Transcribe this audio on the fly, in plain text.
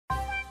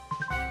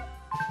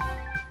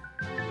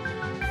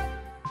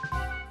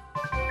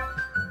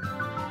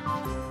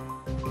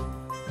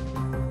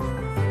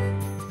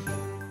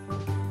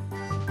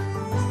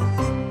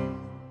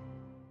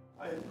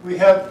We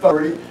have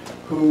Patricia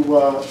who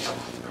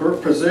her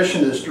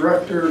position is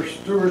Director,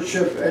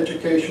 Stewardship,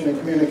 Education and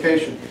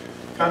Communication,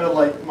 kind of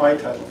like my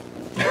title.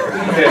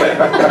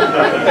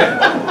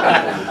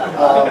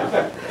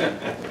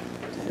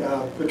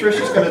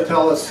 Patricia's going to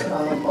tell us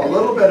a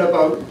little bit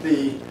about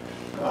the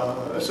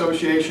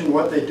association,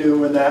 what they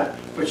do and that,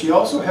 but she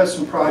also has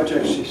some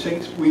projects she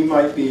thinks we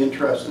might be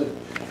interested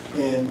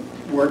in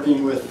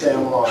working with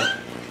them on.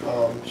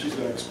 She's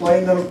going to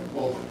explain them,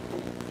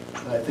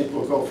 and I think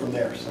we'll go from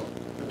there. So,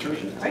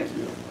 Patricia, thank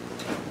you.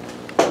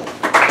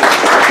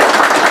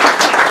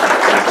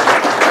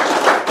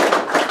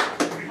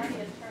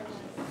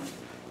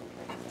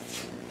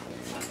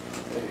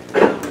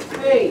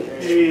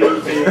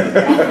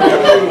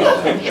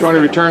 Trying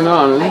to return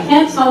on. I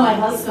can't tell my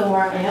husband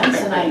where I am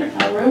tonight.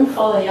 A room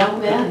full of young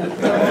men.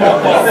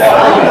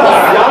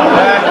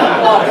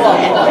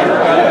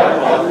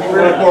 We're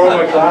going to borrow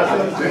my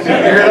glasses. You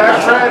hear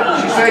that, Fred?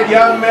 She said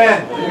young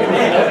men.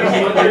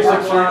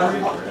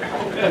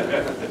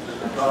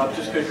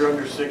 Just because you're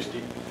under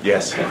 60.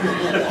 Yes.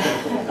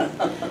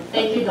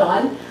 Thank you,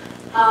 Don.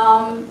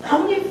 How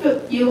many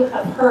of you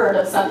have heard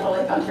of Central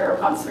Lake Ontario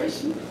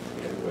Conservation?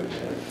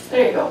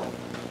 There you go.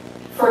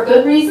 For a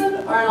good reason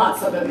or not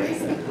so good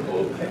reason?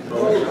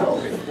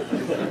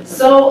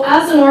 So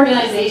as an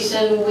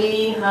organization,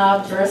 we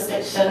have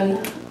jurisdiction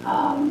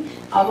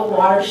of a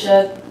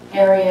watershed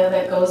area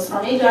that goes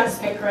from Ajax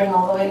Pickering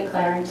all the way to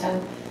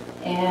Clarington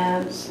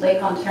and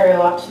Lake Ontario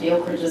up to the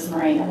Oak Ridges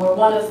Moraine. And we're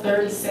one of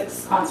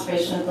 36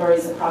 conservation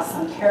authorities across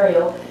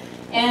Ontario.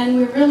 And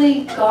we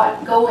really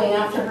got going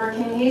after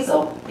Hurricane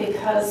Hazel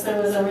because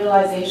there was a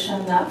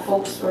realization that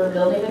folks were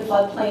building in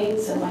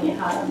floodplains, and when you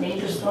had a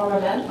major storm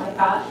event like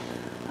that,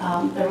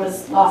 there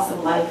was loss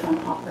of life and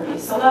property.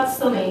 So that's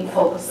the main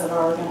focus of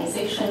our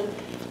organization.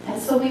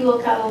 And so we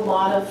look at a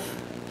lot of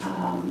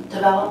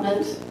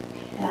development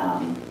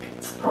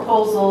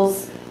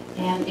proposals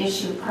and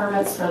issue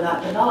permits for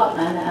that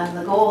development, and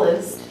the goal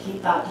is to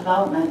keep that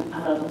development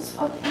out of those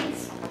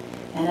floodplains.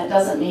 And it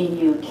doesn't mean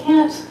you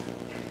can't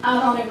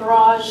add on a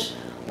garage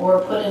or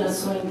put in a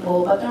swimming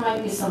pool, but there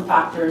might be some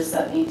factors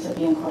that need to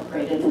be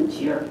incorporated into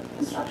your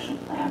construction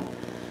plan.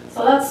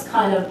 So that's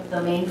kind of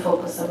the main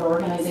focus of our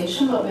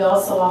organization, but we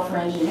also offer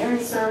engineering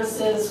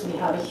services. We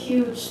have a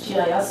huge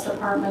GIS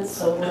department,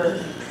 so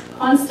we're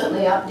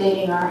constantly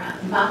updating our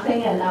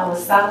mapping, and now with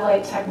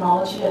satellite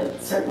technology,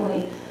 it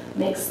certainly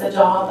makes the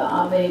job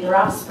of a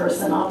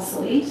draftsperson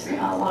obsolete.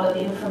 A lot of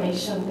the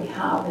information we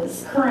have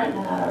is current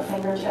and at our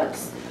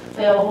fingertips.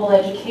 We have a whole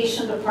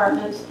education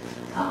department.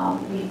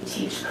 We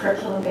teach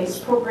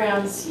curriculum-based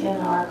programs in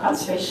our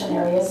conservation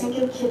areas and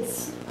give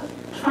kids,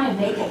 try and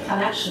make a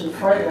connection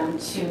for them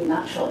to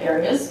natural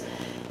areas.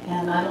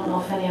 And I don't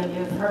know if any of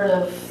you have heard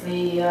of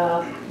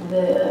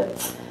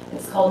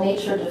it's called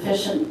nature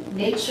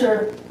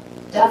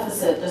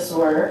deficit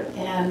disorder,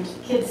 and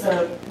kids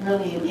are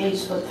really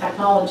engaged with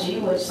technology,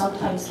 which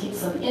sometimes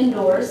keeps them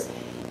indoors,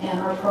 and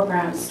our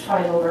programs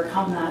try to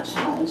overcome that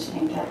challenge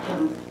and get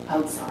them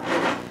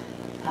outside.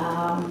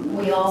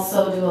 We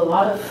also do a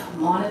lot of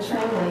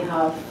monitoring. We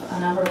have a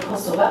number of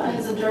coastal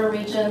wetlands in Durham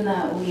region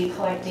that we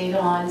collect data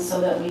on so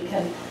that we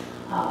can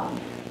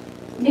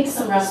make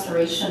some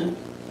restoration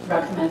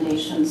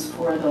recommendations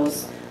for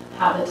those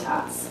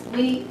habitats.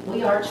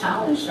 We are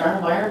challenged. Our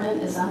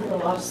environment is under a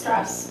lot of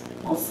stress,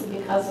 mostly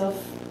because of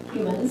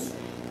humans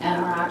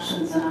and our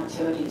actions and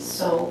activities.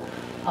 So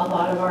a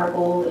lot of our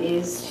goal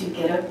is to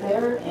get out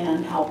there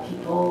and help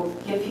people,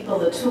 give people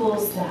the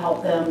tools to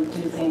help them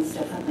do things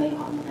differently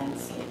on the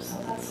landscape. So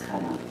that's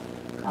kind of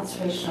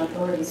Conservation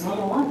Authorities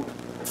 101.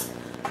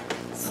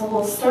 So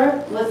we'll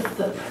start with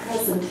the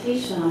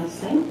presentation, I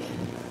think.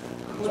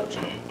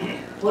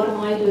 What am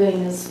I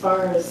doing as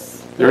far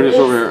as... There it is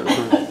over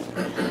here.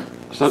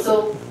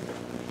 So,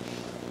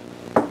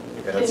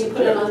 can you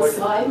put it on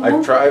slide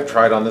mode? I've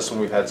tried on this one.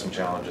 We've had some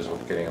challenges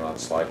with getting it on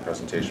slide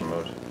presentation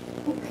mode.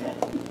 Okay.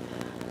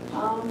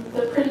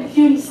 They're pretty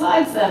cutie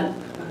slides then.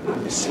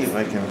 Let me see if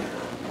I can...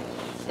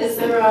 Is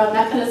there a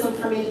mechanism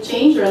for me to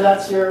change, or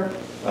that's your...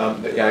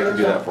 yeah, I can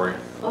do that for you.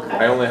 Okay.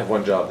 I only have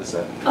one job to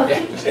say.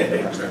 Okay. Go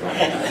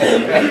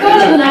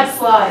to the next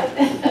slide.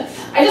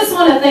 I just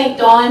want to thank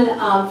Don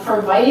for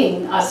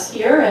inviting us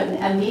here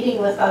and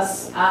meeting with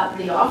us at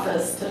the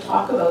office to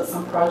talk about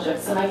some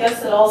projects. And I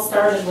guess it all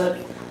started with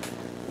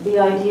the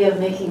idea of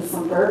making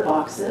some bird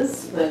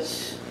boxes,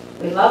 which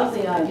we love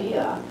the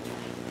idea.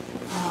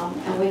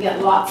 And we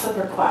get lots of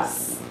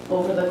requests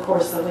over the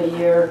course of a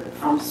year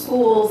from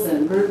schools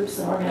and groups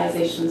and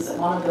organizations that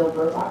want to build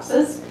bird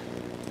boxes.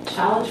 The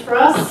challenge for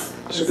us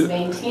is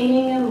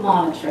maintaining and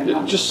monitoring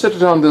them. Just sit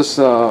it on this,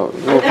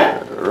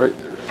 right,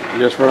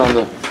 yes, right on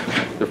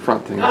the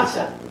front thing.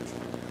 Gotcha.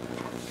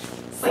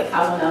 It's like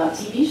having a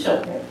TV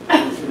show here.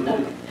 I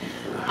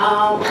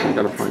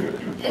gotta find it.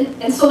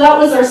 And so that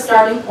was our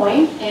starting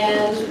point,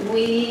 and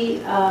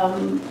we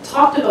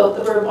talked about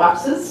the bird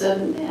boxes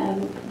and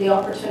the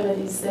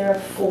opportunities there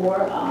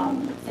for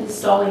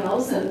installing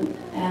those, and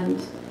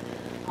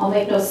I'll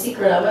make no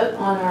secret of it,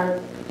 on our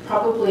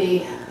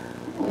probably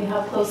We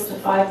have close to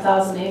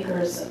 5,000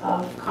 acres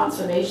of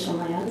conservation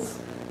lands.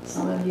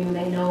 Some of you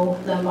may know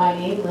them by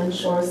name: Lynn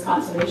Shores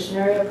Conservation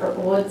Area,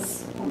 Purple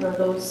Woods, one of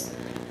those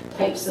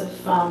types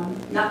of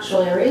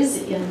natural areas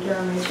in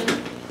Durham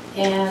region.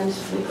 And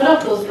we put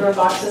up those bird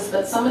boxes,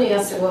 but somebody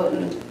has to go out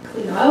and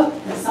clean them out,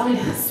 and somebody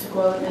has to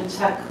go out and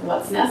check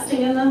what's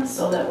nesting in them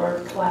so that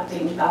we're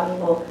collecting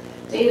valuable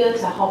data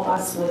to help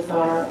us with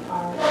our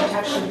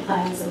protection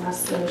plans and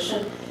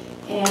restoration.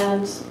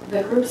 And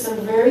the groups are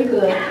very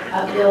good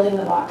at building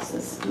the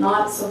boxes,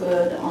 not so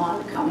good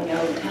on coming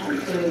out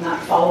and doing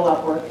that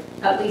follow-up work,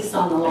 at least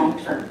on the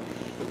long term.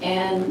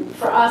 And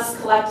for us,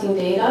 collecting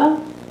data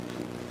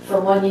for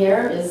 1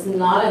 year is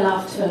not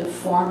enough to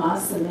inform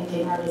us in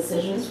making our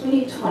decisions. We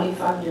need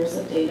 25 years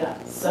of data.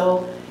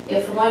 So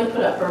if we're going to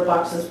put up bird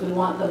boxes, we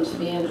want them to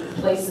be in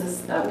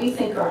places that we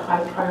think are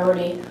high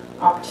priority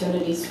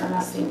opportunities for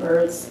nesting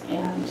birds,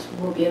 and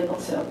we'll be able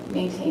to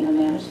maintain and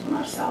manage them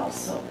ourselves.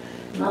 So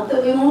not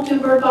that we won't do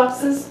bird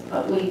boxes,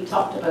 but we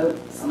talked about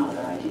some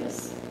other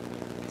ideas.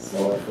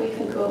 So if we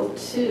can go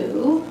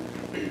to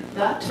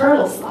that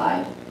turtle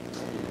slide.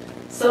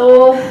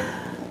 So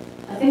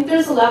I think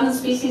there's 11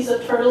 species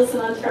of turtles in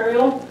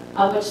Ontario,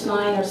 of which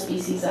 9 are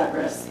species at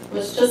risk,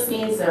 which just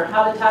means their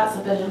habitats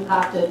have been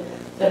impacted.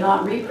 They're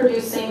not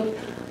reproducing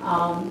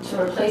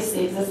to replace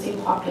the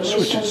existing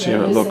population.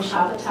 They're losing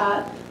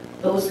habitat.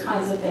 Those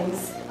kinds of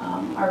things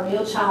are a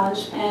real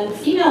challenge. And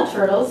female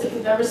turtles, if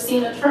you've ever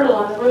seen a turtle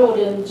on the road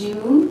in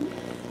June,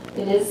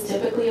 it is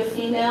typically a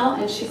female,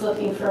 and she's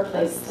looking for a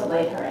place to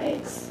lay her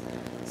eggs.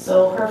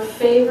 So her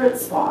favorite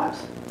spot,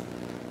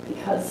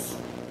 because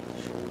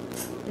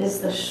is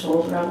the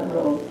shoulder of the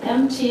road.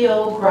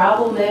 MTO,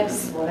 gravel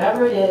mix,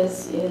 whatever it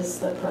is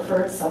the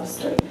preferred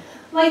substrate.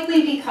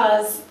 Likely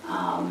because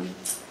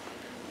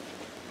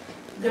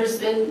there's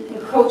been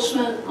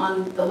encroachment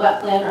on the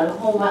wetland or the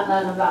home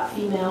wetland of that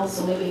female,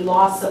 so maybe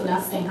loss of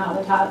nesting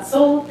habitat.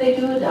 So they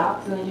do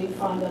adapt and they do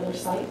find other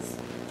sites.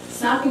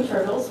 Snapping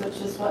turtles,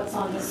 which is what's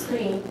on the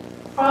screen,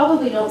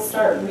 probably don't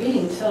start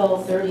breeding till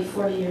 30,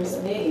 40 years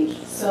of age.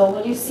 So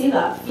when you see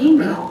that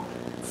female,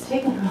 it's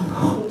taken her a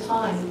long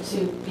time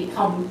to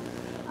become,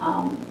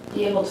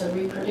 be able to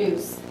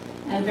reproduce.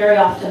 And very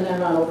often they're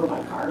run over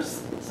by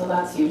cars. So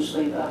that's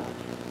usually the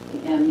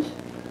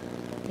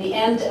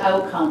end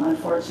outcome,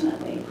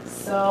 unfortunately.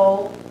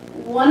 So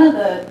one of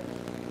the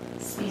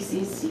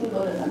species, you can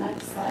go to the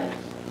next slide,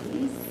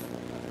 please.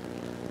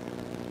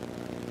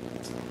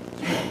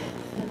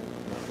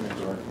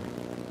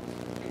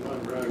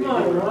 Come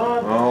on,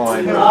 Ron. Oh,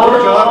 I know. More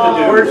job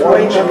to do. Where's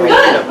Rachel?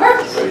 Good, it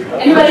worked.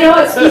 Anybody know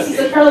what species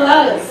of turtle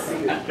that is?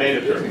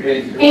 Painted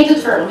turtle.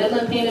 Painted turtle,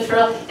 Midland painted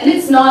turtle, and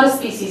it's not a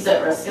species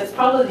at risk. It's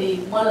probably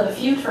one of the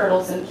few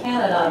turtles in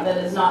Canada that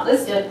is not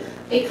listed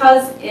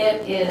because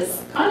it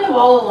is kind of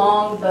all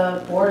along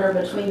the border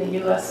between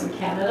the US and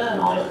Canada and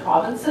all the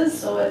provinces,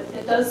 so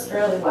it does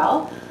fairly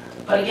well.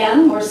 But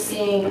again, we're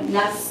seeing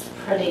nest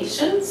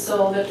predation,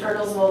 so the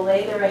turtles will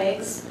lay their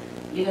eggs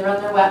either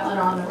on their wetland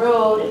or on the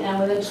road, and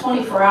within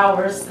 24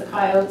 hours, the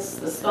coyotes,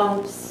 the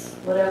skunks,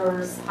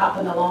 whatever's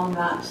happened along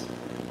that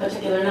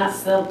particular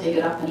nest, they'll dig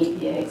it up and eat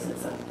the eggs.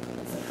 It's a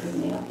free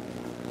meal.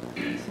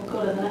 So we'll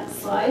go to the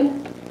next slide.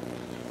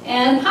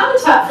 And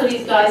habitat for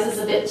these guys is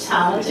a bit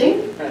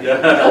challenging.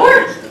 It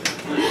worked.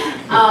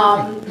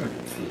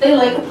 They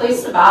like a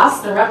place to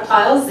bask. They're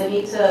reptiles. They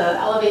need to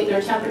elevate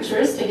their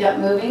temperatures to get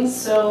moving.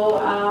 So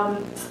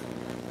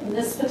in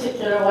this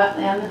particular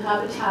wetland, the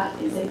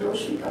habitat is a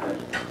grocery cupboard.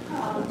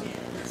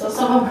 So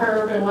some of our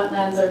urban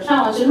wetlands are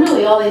challenged, and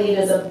really all they need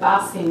is a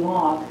basking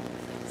log.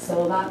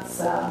 So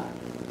that's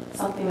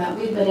something that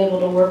we've been able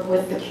to work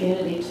with the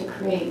community to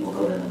create. We'll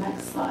go to the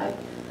next slide.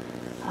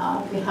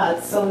 We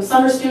had some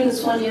summer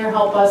students 1 year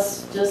help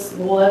us just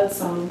wood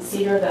some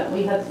cedar that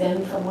we had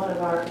thinned from one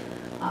of our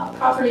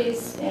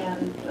properties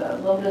and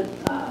loaded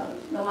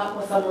them up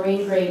with a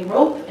marine grade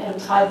rope and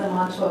tied them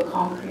onto a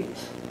concrete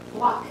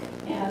block,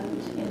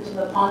 and into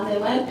the pond they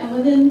went, and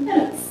within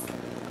minutes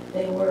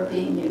they were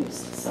being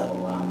used.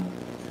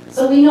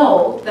 So we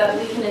know that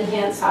we can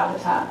enhance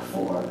habitat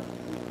for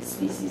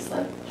species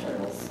like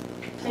turtles.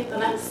 Take the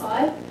next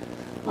slide.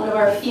 One of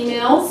our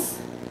females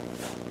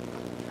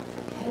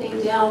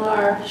heading down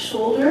our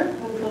shoulder.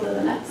 We'll go to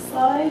the next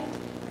slide.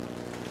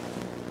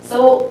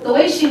 So the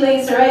way she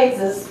lays her eggs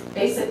is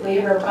basically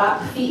her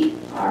back feet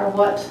are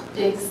what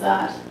digs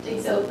out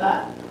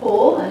that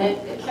hole, and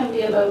it can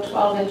be about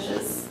 12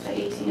 inches to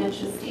 18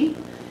 inches deep.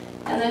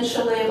 And then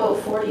she'll lay about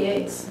 40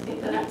 eggs. I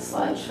think the next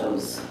slide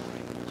shows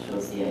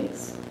the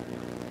eggs.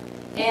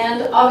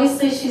 And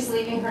obviously she's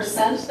leaving her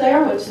scent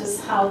there, which is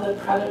how the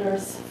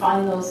predators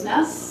find those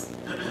nests.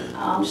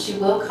 She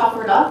will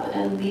cover it up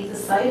and leave the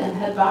site and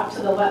head back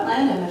to the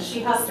wetland, and if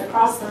she has to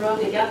cross the road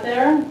to get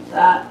there,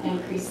 that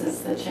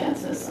increases the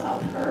chances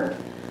of her,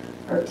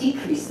 or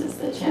decreases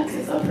the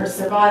chances of her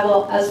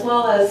survival, as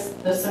well as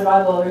the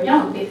survival of her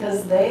young,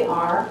 because they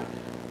are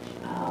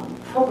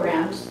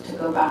programmed to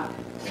go back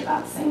to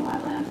that same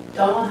wetland.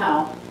 Don't know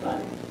how,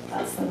 but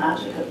that's the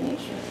magic of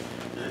nature.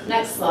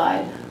 Next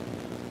slide.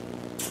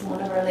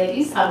 One of our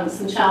ladies having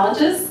some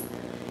challenges.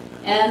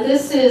 And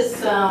this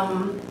is,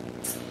 I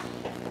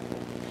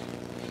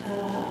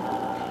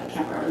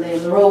can't remember the name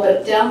of the road,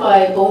 but down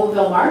by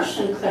Bowmanville Marsh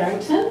in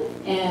Clarington.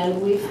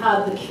 And we've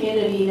had the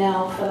community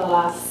now for the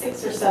last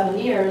 6 or 7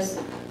 years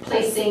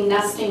placing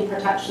nesting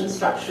protection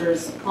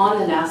structures on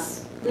the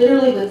nests,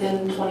 literally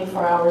within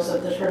 24 hours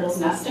of the turtles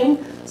nesting.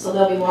 So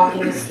they'll be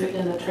walking the street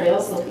and the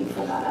trails looking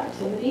for that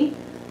activity.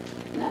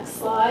 Next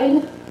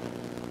slide.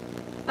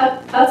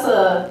 That's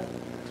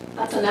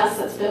a nest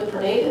that's been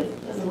predated.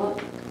 Doesn't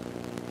look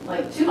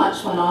like too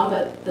much went on,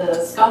 but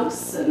the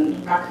skunks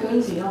and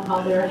raccoons, you know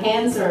how their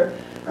hands or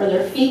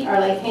their feet are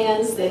like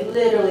hands. They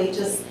literally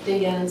just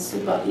dig in and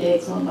scoop up the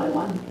eggs one by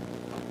one.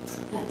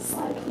 Next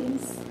slide,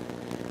 please.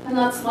 And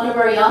that's one of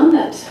our young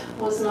that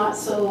was not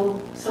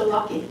so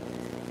lucky.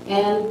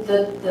 And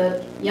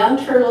the young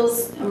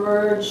turtles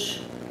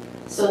emerge,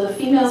 so the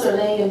females are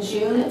laying in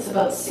June. It's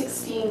about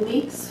 16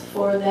 weeks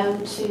for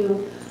them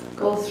to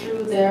go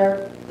through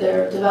their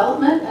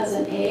development as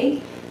an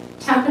egg.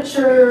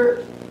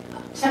 Temperatures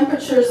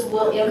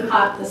will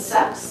impact the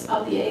sex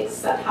of the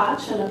eggs that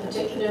hatch in a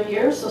particular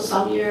year. So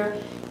some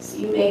years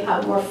you may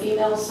have more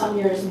females, some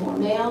years more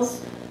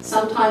males.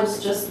 Sometimes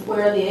just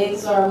where the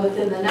eggs are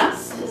within the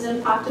nest is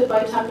impacted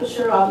by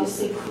temperature.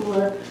 Obviously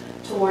cooler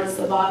towards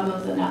the bottom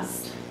of the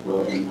nest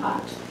will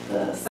impact the